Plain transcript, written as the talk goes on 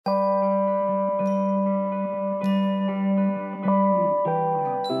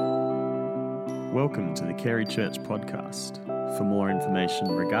Welcome to the Carey Church podcast. For more information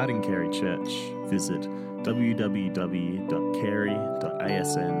regarding Carey Church, visit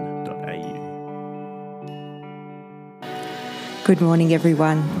www.carey.asn.au. Good morning,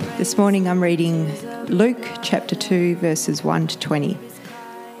 everyone. This morning I'm reading Luke chapter 2, verses 1 to 20.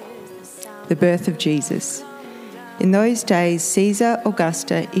 The birth of Jesus. In those days, Caesar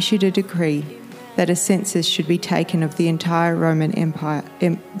Augusta issued a decree that a census should be taken of the entire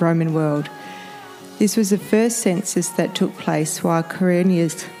Roman world. This was the first census that took place while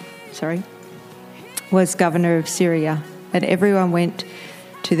Quirinius was governor of Syria, and everyone went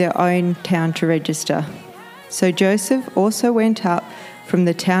to their own town to register. So Joseph also went up from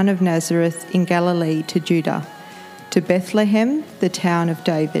the town of Nazareth in Galilee to Judah, to Bethlehem, the town of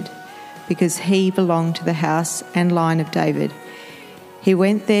David, because he belonged to the house and line of David. He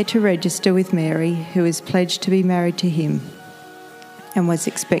went there to register with Mary, who was pledged to be married to him, and was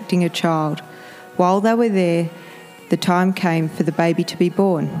expecting a child. While they were there, the time came for the baby to be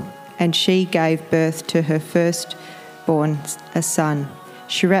born, and she gave birth to her firstborn, a son.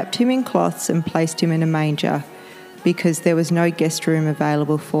 She wrapped him in cloths and placed him in a manger, because there was no guest room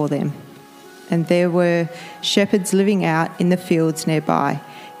available for them. And there were shepherds living out in the fields nearby,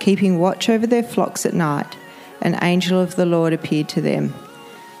 keeping watch over their flocks at night. An angel of the Lord appeared to them,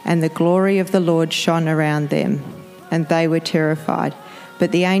 and the glory of the Lord shone around them, and they were terrified.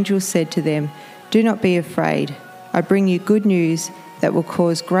 But the angel said to them, "Do not be afraid. I bring you good news that will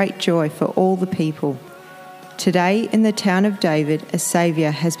cause great joy for all the people. Today in the town of David a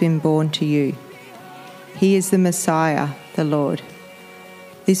Saviour has been born to you. He is the Messiah, the Lord.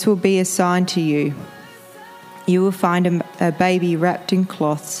 This will be a sign to you. You will find a baby wrapped in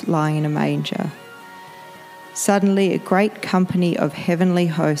cloths lying in a manger." Suddenly a great company of heavenly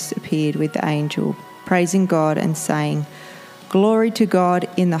hosts appeared with the angel, praising God and saying, "Glory to God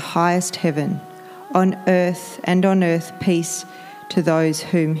in the highest heaven, on earth peace to those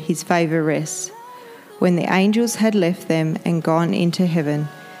whom his favour rests." When the angels had left them and gone into heaven,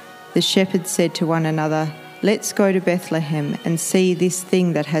 the shepherds said to one another, "Let's go to Bethlehem and see this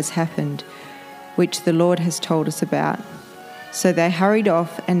thing that has happened, which the Lord has told us about." So they hurried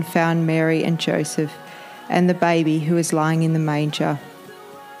off and found Mary and Joseph and the baby who was lying in the manger.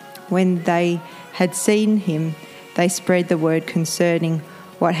 When they had seen him, they spread the word concerning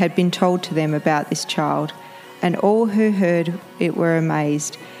what had been told to them about this child, and all who heard it were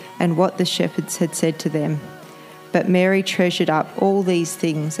amazed at what the shepherds had said to them. But Mary treasured up all these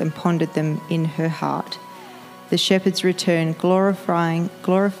things and pondered them in her heart. The shepherds returned, glorifying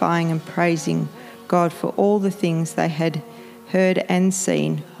and praising God for all the things they had heard and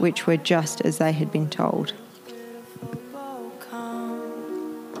seen, which were just as they had been told.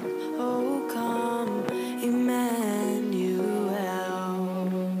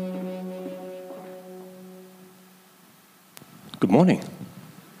 Good morning.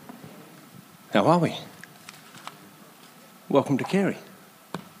 How are we? Welcome to Carey.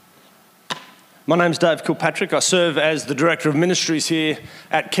 My name's Dave Kilpatrick. I serve as the Director of Ministries here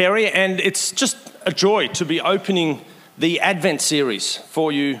at Carey, and it's just a joy to be opening the Advent series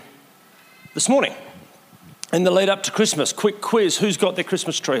for you this morning. In the lead up to Christmas, quick quiz, who's got their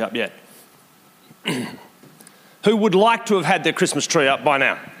Christmas tree up yet? Who would like to have had their Christmas tree up by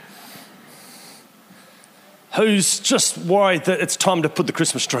now? Who's just worried that it's time to put the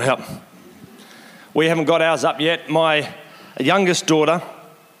Christmas tree up? We haven't got ours up yet. My youngest daughter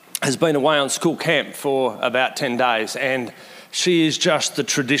has been away on school camp for about 10 days, and she is just the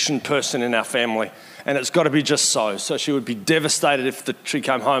tradition person in our family, and it's got to be just so. So she would be devastated if she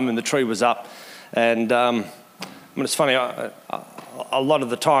came home and the tree was up. And it's funny, a lot of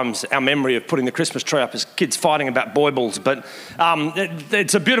the times our memory of putting the Christmas tree up is kids fighting about boibles, but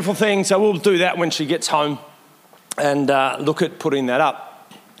it's a beautiful thing, so we'll do that when she gets home and look at putting that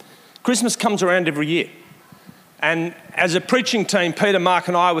up. Christmas comes around every year. And as a preaching team, Peter, Mark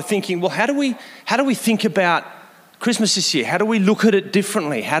and I were thinking, well, how do we think about Christmas this year? How do we look at it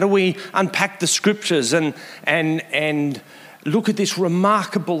differently? How do we unpack the scriptures and look at this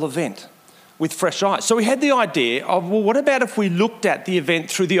remarkable event with fresh eyes? So we had the idea of, well, what about if we looked at the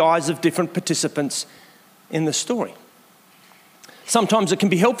event through the eyes of different participants in the story? Sometimes it can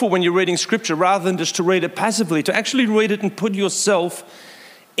be helpful when you're reading scripture, rather than just to read it passively, to actually read it and put yourself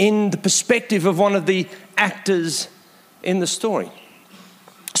in the perspective of one of the actors in the story.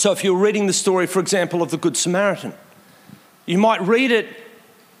 So if you're reading the story, for example, of the Good Samaritan, you might read it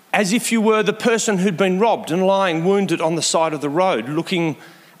as if you were the person who'd been robbed and lying wounded on the side of the road, looking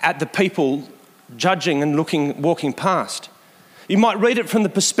at the people judging and walking past. You might read it from the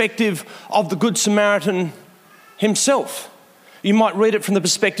perspective of the Good Samaritan himself, You might read it from the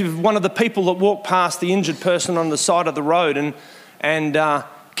perspective of one of the people that walked past the injured person on the side of the road and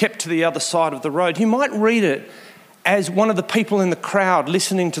kept to the other side of the road. You might read it as one of the people in the crowd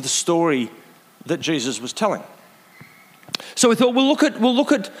listening to the story that Jesus was telling. So we thought we'll look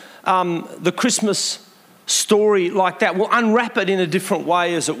at the Christmas story like that. We'll unwrap it in a different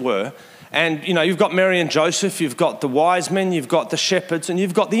way, as it were. And, you know, you've got Mary and Joseph, you've got the wise men, you've got the shepherds, and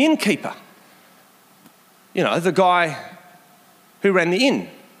you've got the innkeeper. You know, the guy who ran the inn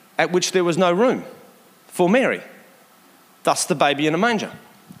at which there was no room for Mary. Thus the baby in a manger.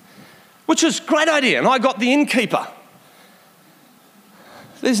 Which is a great idea. And I got the innkeeper.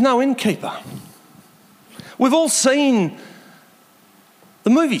 There's no innkeeper. We've all seen the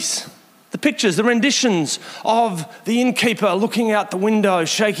movies, the pictures, the renditions of the innkeeper looking out the window,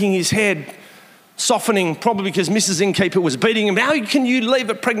 shaking his head, softening, probably because Mrs. Innkeeper was beating him. How can you leave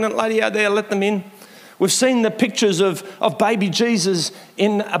a pregnant lady out there, let them in? We've seen the pictures of baby Jesus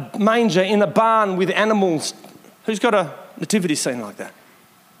in a manger, in a barn with animals. Who's got a nativity scene like that?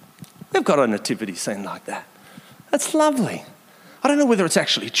 We've got a nativity scene like that. That's lovely. I don't know whether it's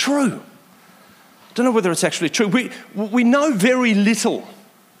actually true. We know very little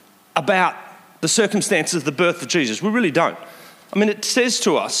about the circumstances of the birth of Jesus. We really don't. I mean, it says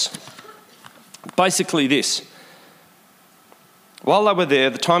to us basically this. While they were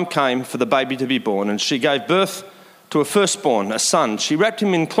there, the time came for the baby to be born, and she gave birth to a firstborn, a son. She wrapped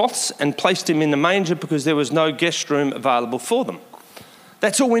him in cloths and placed him in the manger because there was no guest room available for them.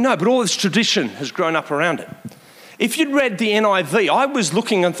 That's all we know, but all this tradition has grown up around it. If you'd read the NIV, I was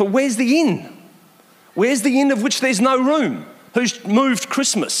looking and thought, where's the inn? Where's the inn of which there's no room? Who's moved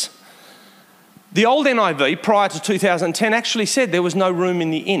Christmas? The old NIV, prior to 2010, actually said there was no room in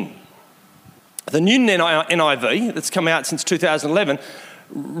the inn. The new NIV, that's come out since 2011,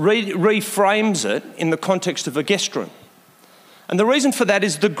 reframes it in the context of a guest room. And the reason for that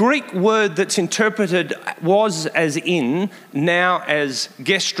is the Greek word that's interpreted was as inn, now as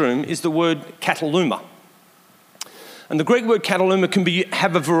guest room, is the word kataluma. And the Greek word kataluma can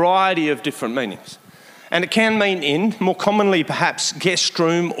have a variety of different meanings. And it can mean inn, more commonly perhaps guest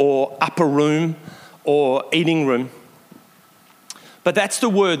room or upper room or eating room. But that's the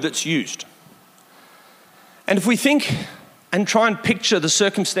word that's used. And if we think and try and picture the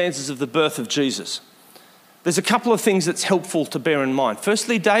circumstances of the birth of Jesus, there's a couple of things that's helpful to bear in mind.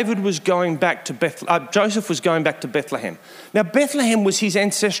 Firstly, Joseph was going back to Bethlehem. Now, Bethlehem was his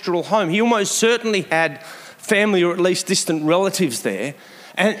ancestral home. He almost certainly had family or at least distant relatives there.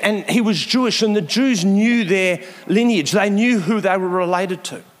 And he was Jewish, and the Jews knew their lineage. They knew who they were related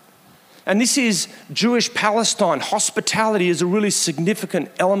to. And this is Jewish Palestine. Hospitality is a really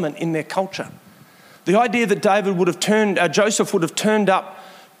significant element in their culture. The idea that Joseph would have turned up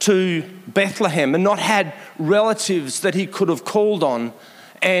to Bethlehem and not had relatives that he could have called on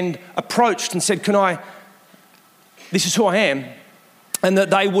and approached and said, this is who I am, and that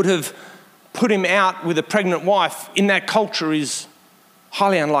they would have put him out with a pregnant wife in that culture is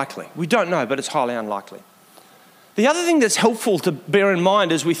highly unlikely. We don't know, but it's highly unlikely. The other thing that's helpful to bear in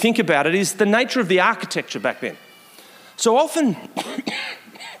mind as we think about it is the nature of the architecture back then. So often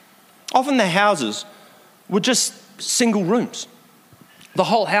the houses were just single rooms. The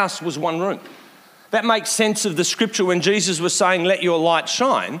whole house was one room. That makes sense of the scripture when Jesus was saying, let your light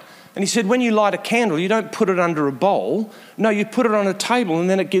shine. And he said, when you light a candle, you don't put it under a bowl. No, you put it on a table and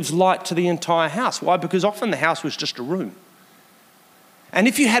then it gives light to the entire house. Why? Because often the house was just a room. And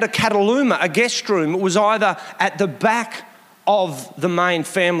if you had a kataluma, a guest room, it was either at the back of the main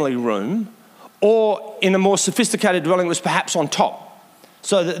family room or in a more sophisticated dwelling, it was perhaps on top.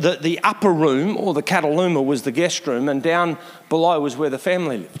 So the upper room or the kataluma was the guest room and down below was where the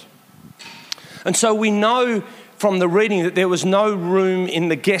family lived. And so we know from the reading that there was no room in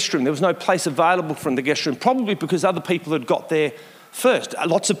the guest room. There was no place available from the guest room, probably because other people had got there first.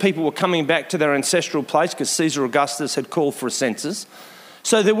 Lots of people were coming back to their ancestral place because Caesar Augustus had called for a census.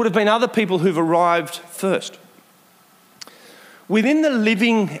 So there would have been other people who've arrived first. Within the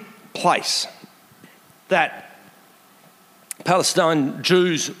living place that Palestine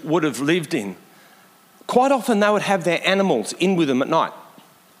Jews would have lived in, quite often they would have their animals in with them at night.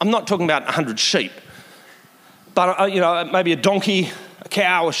 I'm not talking about 100 sheep, but maybe a donkey, a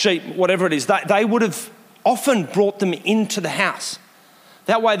cow, a sheep, whatever it is. They would have often brought them into the house.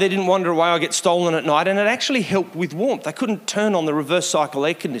 That way they didn't wander away or get stolen at night, and it actually helped with warmth. They couldn't turn on the reverse cycle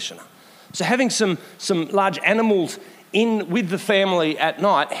air conditioner. So having some large animals in with the family at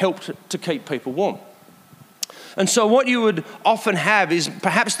night helped to keep people warm. And so what you would often have is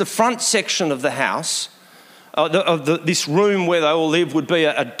perhaps the front section of the house, this room where they all live would be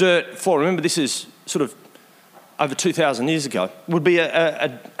a dirt floor. Remember, this is sort of over 2,000 years ago, would be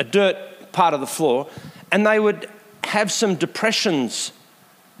a dirt part of the floor, and they would have some depressions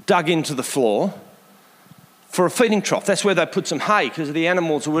dug into the floor for a feeding trough. That's where they put some hay because the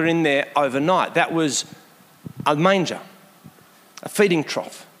animals were in there overnight. That was a manger, a feeding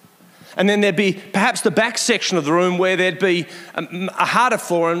trough. And then there'd be perhaps the back section of the room where there'd be a harder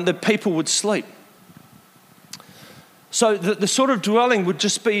floor and the people would sleep. So the sort of dwelling would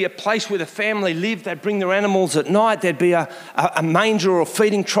just be a place where the family lived. They'd bring their animals at night. There'd be a manger or a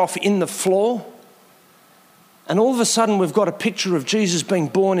feeding trough in the floor. And all of a sudden we've got a picture of Jesus being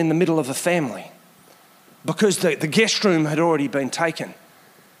born in the middle of a family because the guest room had already been taken.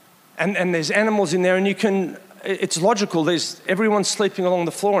 And there's animals in there, and it's logical. Everyone's sleeping along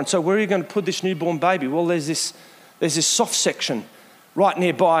the floor, and so where are you going to put this newborn baby? Well, there's this soft section right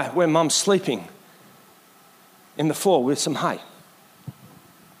nearby where mum's sleeping in the floor with some hay.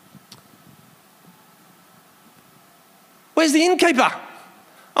 Where's the innkeeper?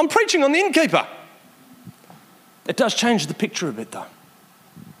 I'm preaching on the innkeeper. It does change the picture a bit though.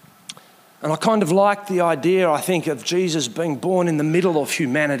 And I kind of like the idea, I think, of Jesus being born in the middle of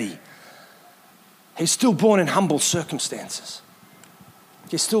humanity. He's still born in humble circumstances.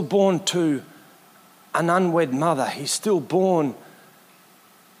 He's still born to an unwed mother. He's still born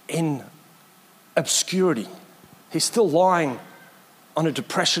in obscurity. He's still lying on a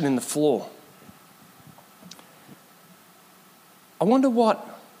depression in the floor. I wonder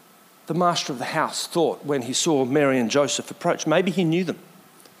what the master of the house thought when he saw Mary and Joseph approach. Maybe he knew them.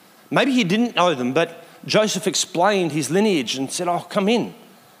 Maybe he didn't know them, but Joseph explained his lineage and said, "Oh, come in."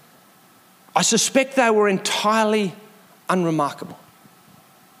 I suspect they were entirely unremarkable.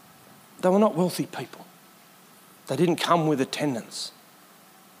 They were not wealthy people. They didn't come with attendants.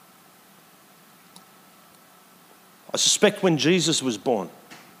 I suspect when Jesus was born,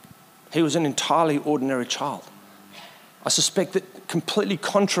 he was an entirely ordinary child. I suspect that completely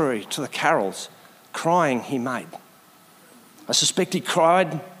contrary to the carols, crying he made. I suspect he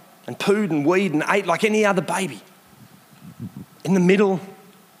cried and pooed and weed and ate like any other baby in the middle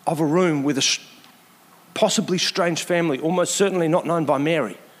of a room with a possibly strange family, almost certainly not known by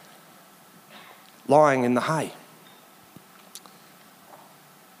Mary, lying in the hay.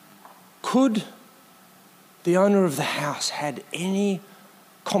 Could the owner of the house had any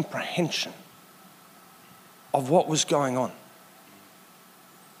comprehension of what was going on?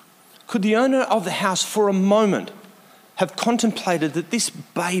 Could the owner of the house for a moment have contemplated that this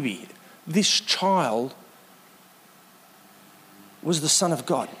baby, this child, was the Son of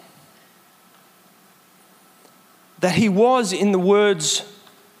God? That he was, in the words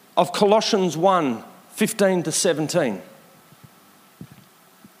of Colossians 1:15-17,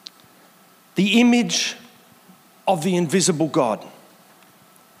 the image of the invisible God,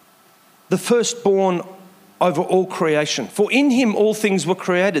 the firstborn over all creation. For in him all things were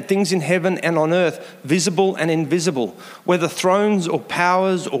created, things in heaven and on earth, visible and invisible, whether thrones or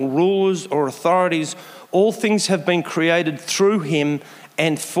powers or rulers or authorities, all things have been created through him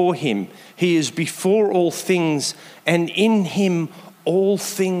and for him. He is before all things, and in him all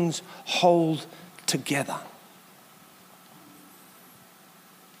things hold together.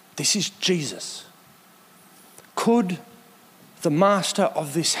 This is Jesus. Could the master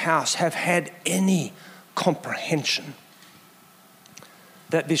of this house have had any comprehension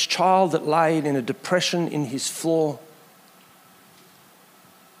that this child that laid in a depression in his floor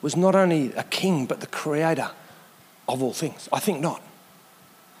was not only a king but the creator of all things? I think not.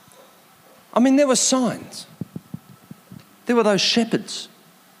 I mean, there were signs. There were those shepherds.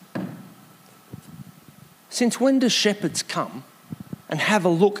 Since when do shepherds come and have a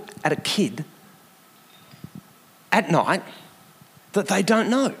look at a kid at night that they don't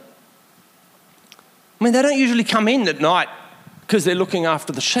know? I mean, they don't usually come in at night because they're looking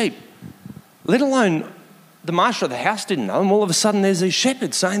after the sheep, let alone the master of the house didn't know, and all of a sudden there's these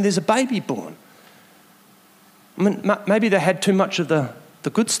shepherds saying there's a baby born. I mean, maybe they had too much of the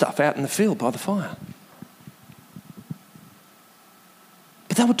good stuff out in the field by the fire.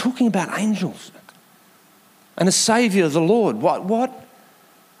 But they were talking about angels and a saviour, the Lord. What?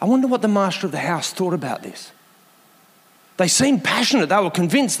 I wonder what the master of the house thought about this. They seemed passionate. They were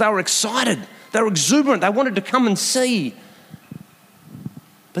convinced. They were excited. They were exuberant. They wanted to come and see.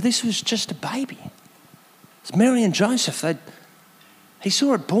 But this was just a baby. It's Mary and Joseph. He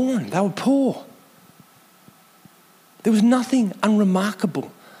saw it born. They were poor. There was nothing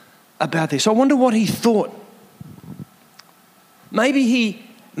unremarkable about this. I wonder what he thought. Maybe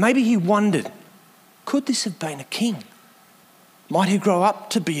he wondered, could this have been a king? Might he grow up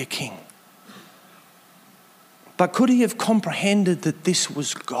to be a king? But could he have comprehended that this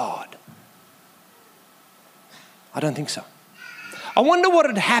was God? I don't think so. I wonder what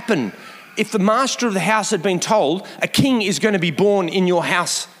had happened if the master of the house had been told a king is going to be born in your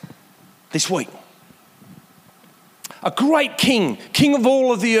house this week. A great king, king of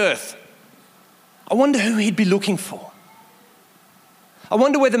all of the earth. I wonder who he'd be looking for. I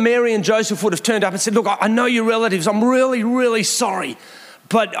wonder whether Mary and Joseph would have turned up and said, look, I know your relatives. I'm really, really sorry,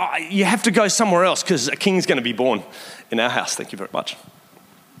 but you have to go somewhere else because a king's going to be born in our house. Thank you very much.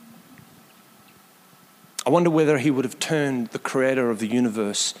 I wonder whether he would have turned the creator of the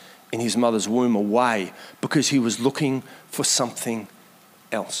universe in his mother's womb away because he was looking for something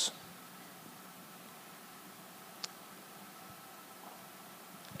else.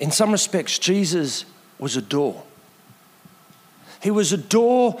 In some respects, Jesus was a door. He was a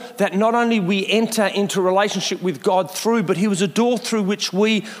door that not only we enter into relationship with God through, but he was a door through which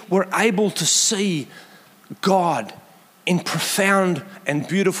we were able to see God in profound and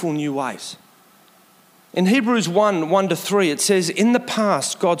beautiful new ways. In Hebrews 1:1-3, it says, in the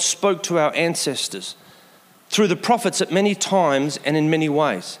past, God spoke to our ancestors through the prophets at many times and in many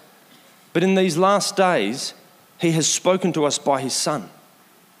ways. But in these last days, he has spoken to us by his Son,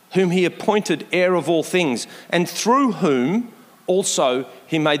 whom he appointed heir of all things, and through whom also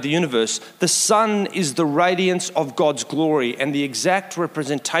he made the universe. The Son is the radiance of God's glory and the exact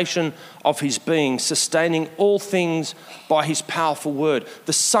representation of his being, sustaining all things by his powerful word.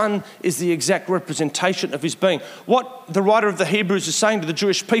 The Son is the exact representation of his being. What the writer of the Hebrews is saying to the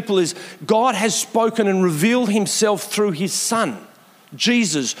Jewish people is God has spoken and revealed himself through his Son,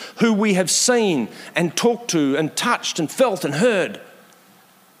 Jesus, who we have seen and talked to and touched and felt and heard.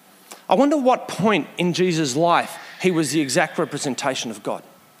 I wonder what point in Jesus' life he was the exact representation of God.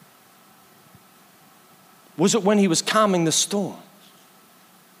 Was it when he was calming the storm?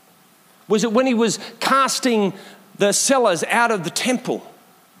 Was it when he was casting the sellers out of the temple?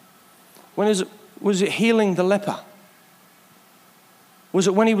 Was it healing the leper? Was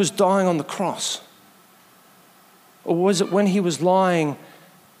it when he was dying on the cross? Or was it when he was lying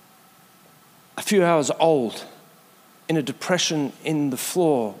a few hours old in a depression in the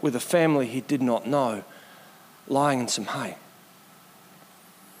floor with a family he did not know, lying in some hay?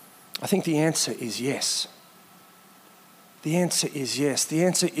 I think the answer is yes. The answer is yes. The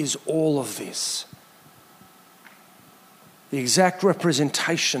answer is all of this. The exact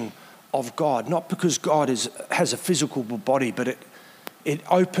representation of God, not because God has a physical body, but it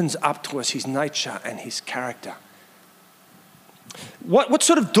opens up to us his nature and his character. What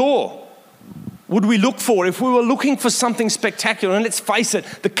sort of door would we look for if we were looking for something spectacular? And let's face it,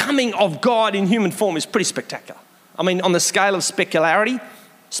 the coming of God in human form is pretty spectacular. I mean, on the scale of spectacularity,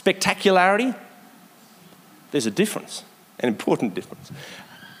 there's a difference, an important difference.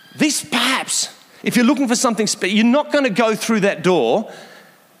 This perhaps, if you're looking for something you're not going to go through that door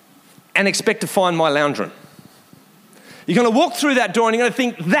and expect to find my lounge room. You're going to walk through that door and you're going to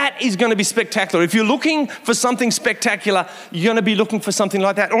think that is going to be spectacular. If you're looking for something spectacular, you're going to be looking for something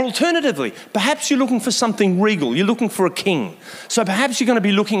like that. Or alternatively, perhaps you're looking for something regal. You're looking for a king. So perhaps you're going to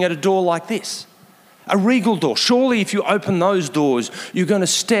be looking at a door like this, a regal door. Surely if you open those doors, you're going to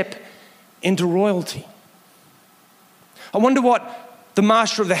step into royalty. I wonder what the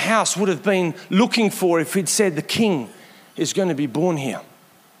master of the house would have been looking for if he'd said the king is going to be born here.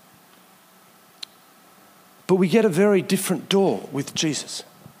 But we get a very different door with Jesus.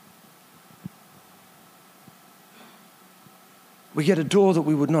 We get a door that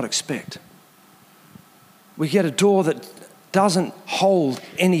we would not expect. We get a door that doesn't hold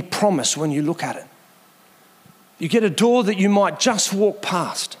any promise when you look at it. You get a door that you might just walk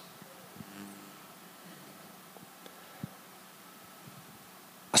past.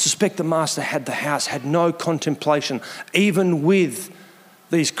 I suspect the master had the house, had no contemplation, even with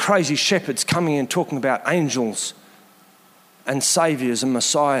these crazy shepherds coming and talking about angels and saviours and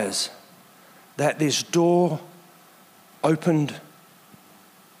messiahs, that this door opened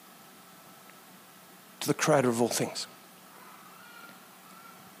to the creator of all things.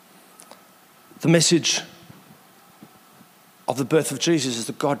 The message of the birth of Jesus is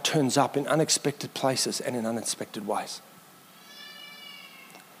that God turns up in unexpected places and in unexpected ways.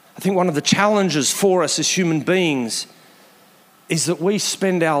 I think one of the challenges for us as human beings is that we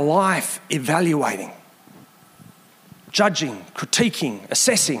spend our life evaluating, judging, critiquing,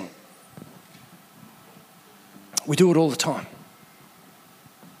 assessing. We do it all the time.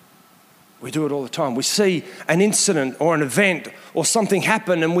 We do it all the time. We see an incident or an event or something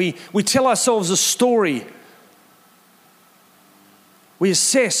happen and we tell ourselves a story. We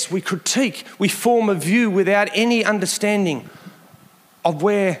assess, we critique, we form a view without any understanding of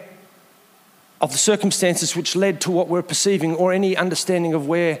the circumstances which led to what we're perceiving or any understanding of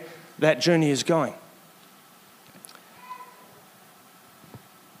where that journey is going.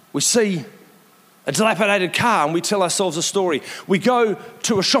 We see a dilapidated car and we tell ourselves a story. We go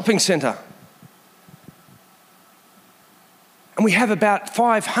to a shopping centre and we have about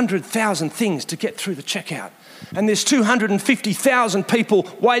 500,000 things to get through the checkout. And there's 250,000 people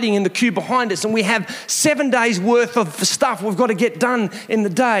waiting in the queue behind us, and we have 7 days worth of stuff we've got to get done in the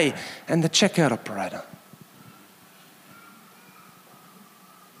day. And the checkout operator.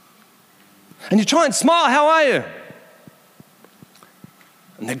 And you try and smile, how are you?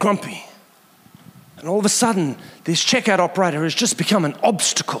 And they're grumpy. And all of a sudden, this checkout operator has just become an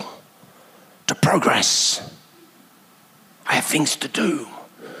obstacle to progress. I have things to do.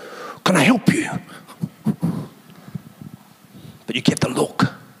 Can I help you? But you get the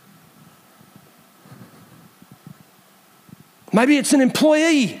look. Maybe it's an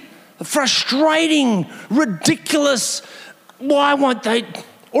employee, a frustrating, ridiculous, why won't they?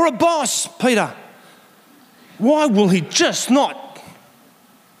 Or a boss, Peter. Why will he just not?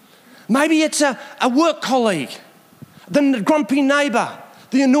 Maybe it's a work colleague, the grumpy neighbour,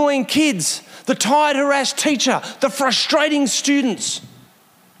 the annoying kids, the tired, harassed teacher, the frustrating students.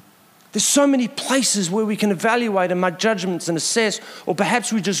 There's so many places where we can evaluate and make judgments and assess, or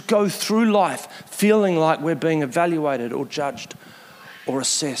perhaps we just go through life feeling like we're being evaluated or judged or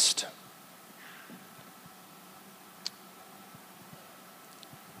assessed.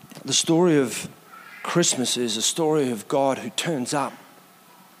 The story of Christmas is a story of God who turns up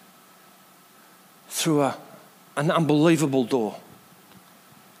through an unbelievable door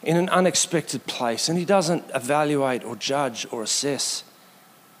in an unexpected place, and he doesn't evaluate or judge or assess.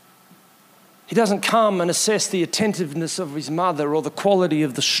 He doesn't come and assess the attentiveness of his mother or the quality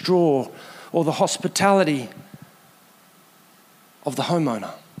of the straw or the hospitality of the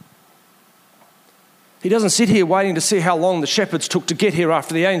homeowner. He doesn't sit here waiting to see how long the shepherds took to get here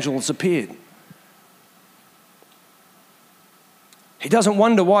after the angels appeared. He doesn't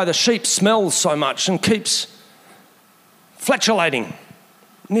wonder why the sheep smells so much and keeps flatulating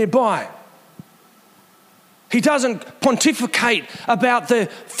nearby. He doesn't pontificate about the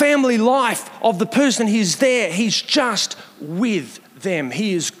family life of the person who's there. He's just with them.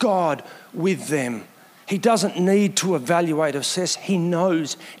 He is God with them. He doesn't need to evaluate or assess. He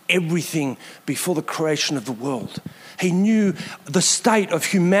knows everything before the creation of the world. He knew the state of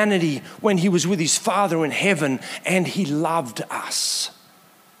humanity when he was with his Father in heaven, and he loved us.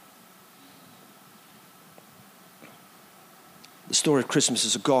 The story of Christmas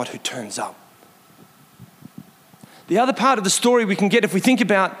is a God who turns up. The other part of the story we can get if we think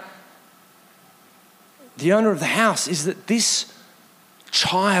about the owner of the house is that this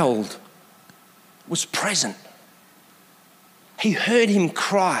child was present. He heard him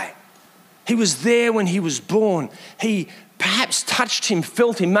cry. He was there when he was born. He perhaps touched him,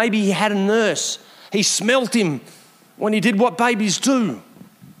 felt him. Maybe he had a nurse. He smelt him when he did what babies do.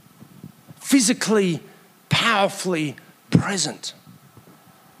 Physically, powerfully present.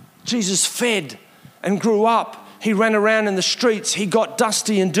 Jesus fed and grew up. He ran around in the streets. He got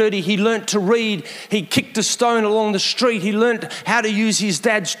dusty and dirty. He learnt to read. He kicked a stone along the street. He learnt how to use his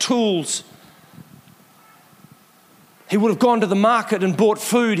dad's tools. He would have gone to the market and bought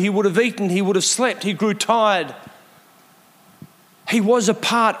food. He would have eaten. He would have slept. He grew tired. He was a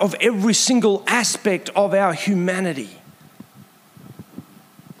part of every single aspect of our humanity.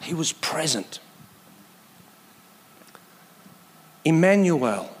 He was present.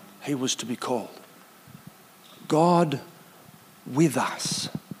 Emmanuel, he was to be called. God with us.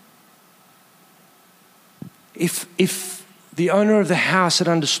 If the owner of the house had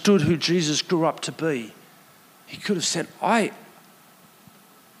understood who Jesus grew up to be, he could have said, I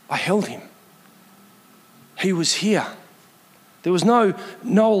held him. He was here. There was no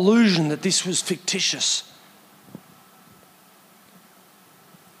illusion that this was fictitious.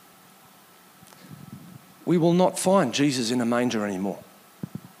 We will not find Jesus in a manger anymore.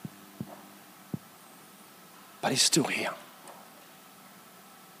 But he's still here.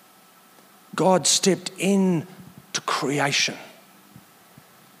 God stepped in to creation.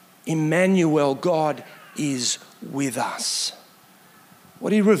 Emmanuel, God is with us.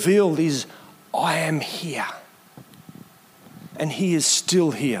 What he revealed is, I am here. And he is still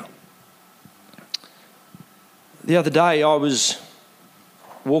here. The other day I was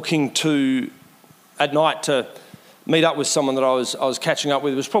walking at night to meet up with someone that I was catching up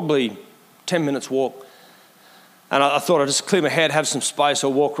with. It was probably 10 minutes walk. And I thought I'd just clear my head, have some space,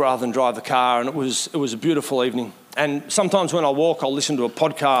 or walk rather than drive the car. And it was a beautiful evening. And sometimes when I walk, I'll listen to a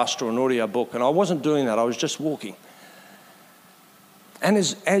podcast or an audio book. And I wasn't doing that. I was just walking. And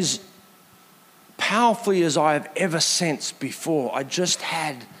as powerfully as I have ever sensed before, I just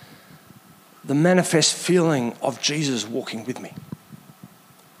had the manifest feeling of Jesus walking with me.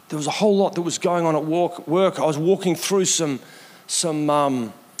 There was a whole lot that was going on at work. I was walking through some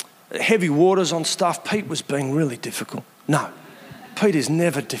heavy waters on stuff. Pete was being really difficult. No, Pete is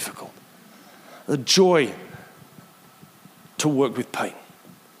never difficult. The joy to work with Pete.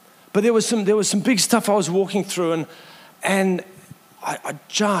 But there was some big stuff I was walking through, and I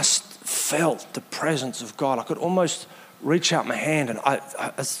just felt the presence of God. I could almost reach out my hand and I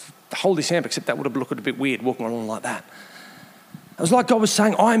hold his hand, except that would have looked a bit weird walking along like that. It was like God was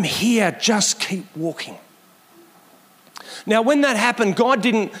saying, I'm here, just keep walking. Now, when that happened, God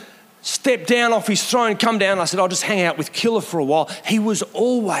didn't step down off his throne, come down. I said, I'll just hang out with Killer for a while. He was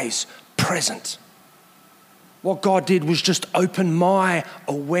always present. What God did was just open my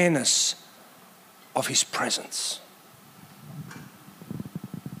awareness of his presence.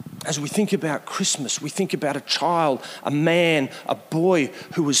 As we think about Christmas, we think about a child, a man, a boy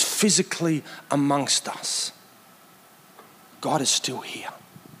who was physically amongst us. God is still here.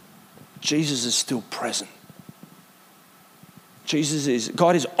 Jesus is still present.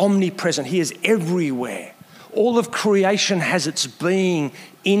 God is omnipresent. He is everywhere. All of creation has its being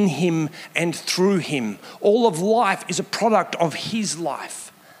in him and through him. All of life is a product of his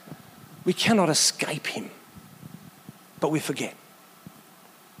life. We cannot escape him, but we forget.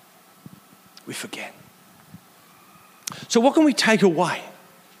 We forget. So what can we take away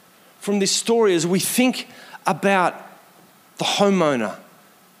from this story as we think about the homeowner,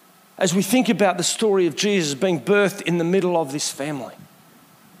 as we think about the story of Jesus being birthed in the middle of this family?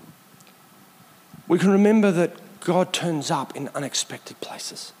 We can remember that God turns up in unexpected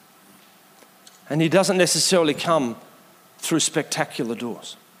places. And he doesn't necessarily come through spectacular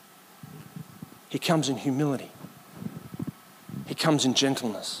doors. He comes in humility. He comes in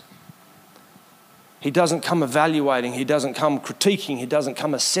gentleness. He doesn't come evaluating. He doesn't come critiquing. He doesn't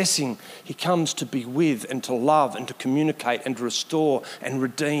come assessing. He comes to be with and to love and to communicate and to restore and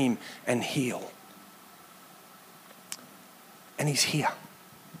redeem and heal. And he's here.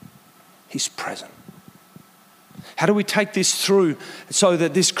 He's present. How do we take this through so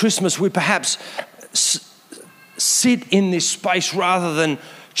that this Christmas we perhaps sit in this space rather than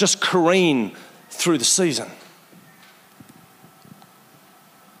just careen through the season?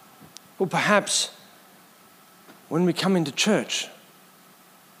 Well, perhaps when we come into church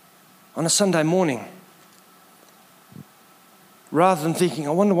on a Sunday morning, rather than thinking,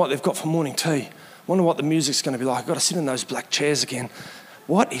 I wonder what they've got for morning tea, I wonder what the music's going to be like, I've got to sit in those black chairs again.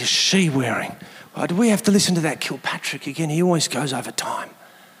 What is she wearing? Why do we have to listen to that Kilpatrick again? He always goes over time.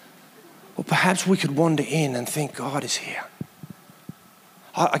 Or perhaps we could wander in and think, God is here.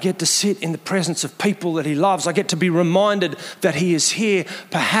 I get to sit in the presence of people that he loves. I get to be reminded that he is here.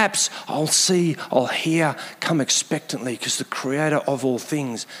 Perhaps I'll hear, come expectantly, because the creator of all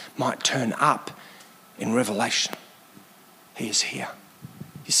things might turn up in Revelation. He is here.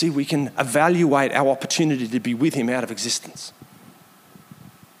 You see, we can evaluate our opportunity to be with him out of existence.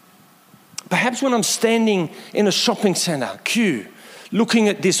 Perhaps when I'm standing in a shopping centre queue, looking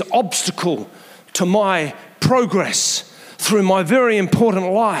at this obstacle to my progress through my very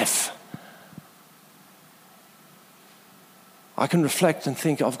important life, I can reflect and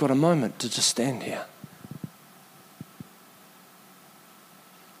think, I've got a moment to just stand here.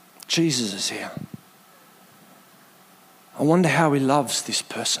 Jesus is here. I wonder how he loves this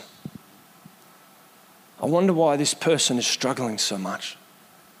person. I wonder why this person is struggling so much.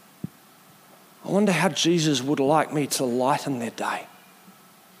 I wonder how Jesus would like me to lighten their day.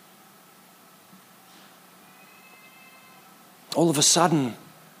 All of a sudden,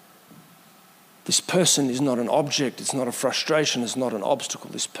 this person is not an object, it's not a frustration, it's not an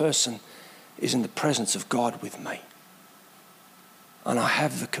obstacle. This person is in the presence of God with me. And I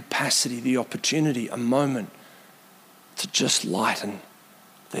have the capacity, the opportunity, a moment to just lighten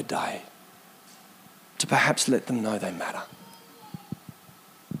their day, to perhaps let them know they matter.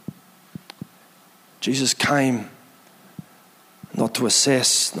 Jesus came not to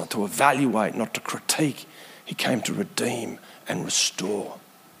assess, not to evaluate, not to critique. He came to redeem and restore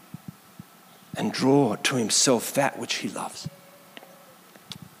and draw to himself that which he loves.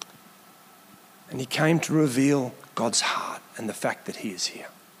 And he came to reveal God's heart and the fact that he is here.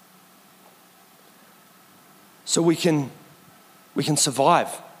 So we can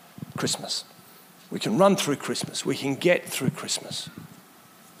survive Christmas. We can run through Christmas. We can get through Christmas.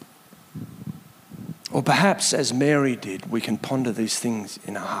 Or perhaps, as Mary did, we can ponder these things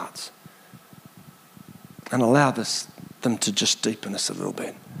in our hearts and allow them to just deepen us a little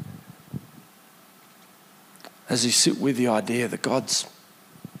bit. As you sit with the idea that God's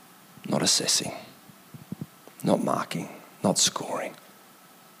not assessing, not marking, not scoring,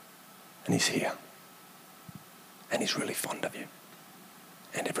 and he's here, and he's really fond of you,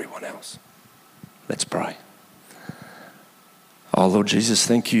 and everyone else. Let's pray. Oh, Lord Jesus,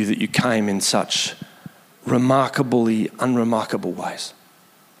 thank you that you came in such remarkably unremarkable ways.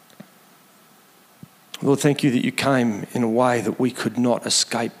 Lord, thank you that you came in a way that we could not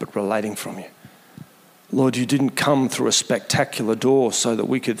escape but relating from you. Lord, you didn't come through a spectacular door so that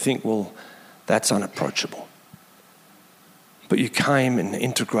we could think, well, that's unapproachable. But you came and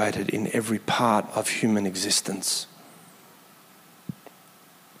integrated in every part of human existence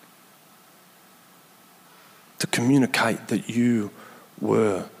to communicate that you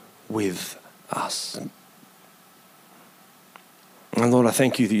were with us. And Lord, I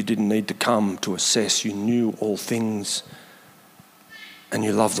thank you that you didn't need to come to assess. You knew all things and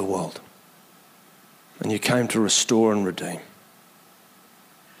you love the world. And you came to restore and redeem.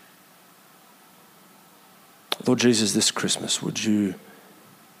 Lord Jesus, this Christmas, would you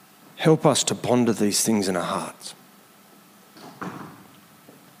help us to ponder these things in our hearts?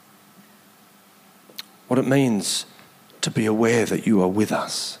 What it means to be aware that you are with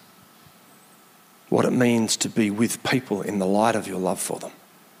us. What it means to be with people in the light of your love for them.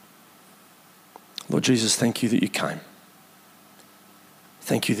 Lord Jesus, thank you that you came.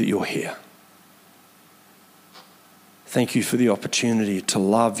 Thank you that you're here. Thank you for the opportunity to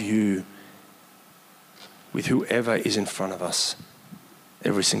love you with whoever is in front of us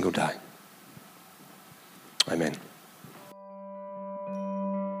every single day. Amen.